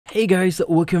Hey guys,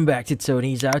 welcome back to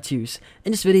Tony's How To's.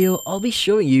 In this video, I'll be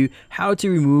showing you how to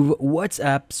remove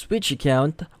WhatsApp Switch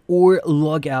account or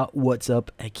log out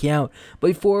WhatsApp account. But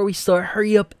before we start,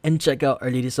 hurry up and check out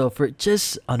our latest offer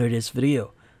just under this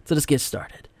video. So let's get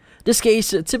started. This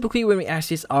case, typically when we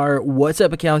access our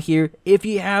WhatsApp account here, if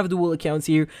you have dual accounts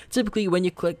here, typically when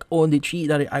you click on the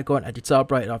three-dotted icon at the top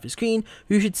right of your screen,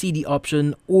 you should see the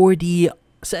option or the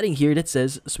setting here that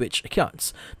says switch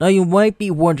accounts. Now you might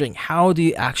be wondering, how do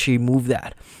you actually move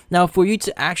that? Now for you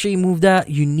to actually move that,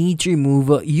 you need to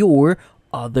remove your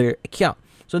other account.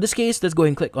 So in this case, let's go ahead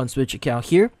and click on switch account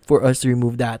here for us to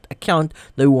remove that account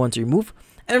that we want to remove.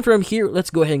 And from here, let's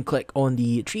go ahead and click on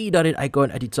the three-dotted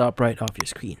icon at the top right of your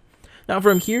screen. Now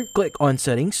from here, click on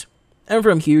settings, and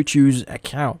from here choose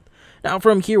account. Now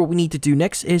from here, what we need to do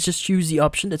next is just choose the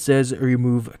option that says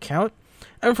remove account.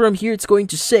 And from here, it's going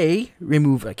to say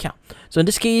remove account. So in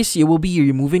this case, you will be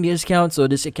removing this account. So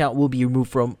this account will be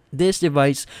removed from this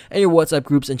device and your WhatsApp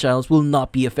groups and channels will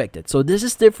not be affected. So this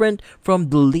is different from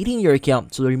deleting your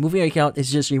account. So removing your account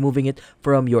is just removing it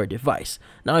from your device.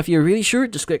 Now, if you're really sure,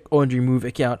 just click on the remove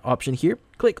account option here.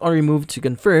 Click on remove to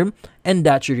confirm, and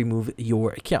that should remove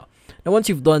your account. Now, once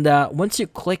you've done that, once you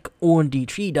click on the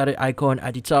three-dotted icon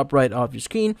at the top right of your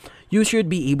screen, you should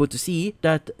be able to see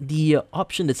that the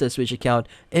option that says switch account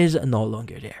is no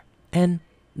longer there. And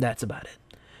that's about it.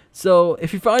 So,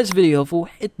 if you found this video helpful,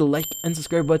 hit the like and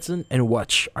subscribe button and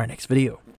watch our next video.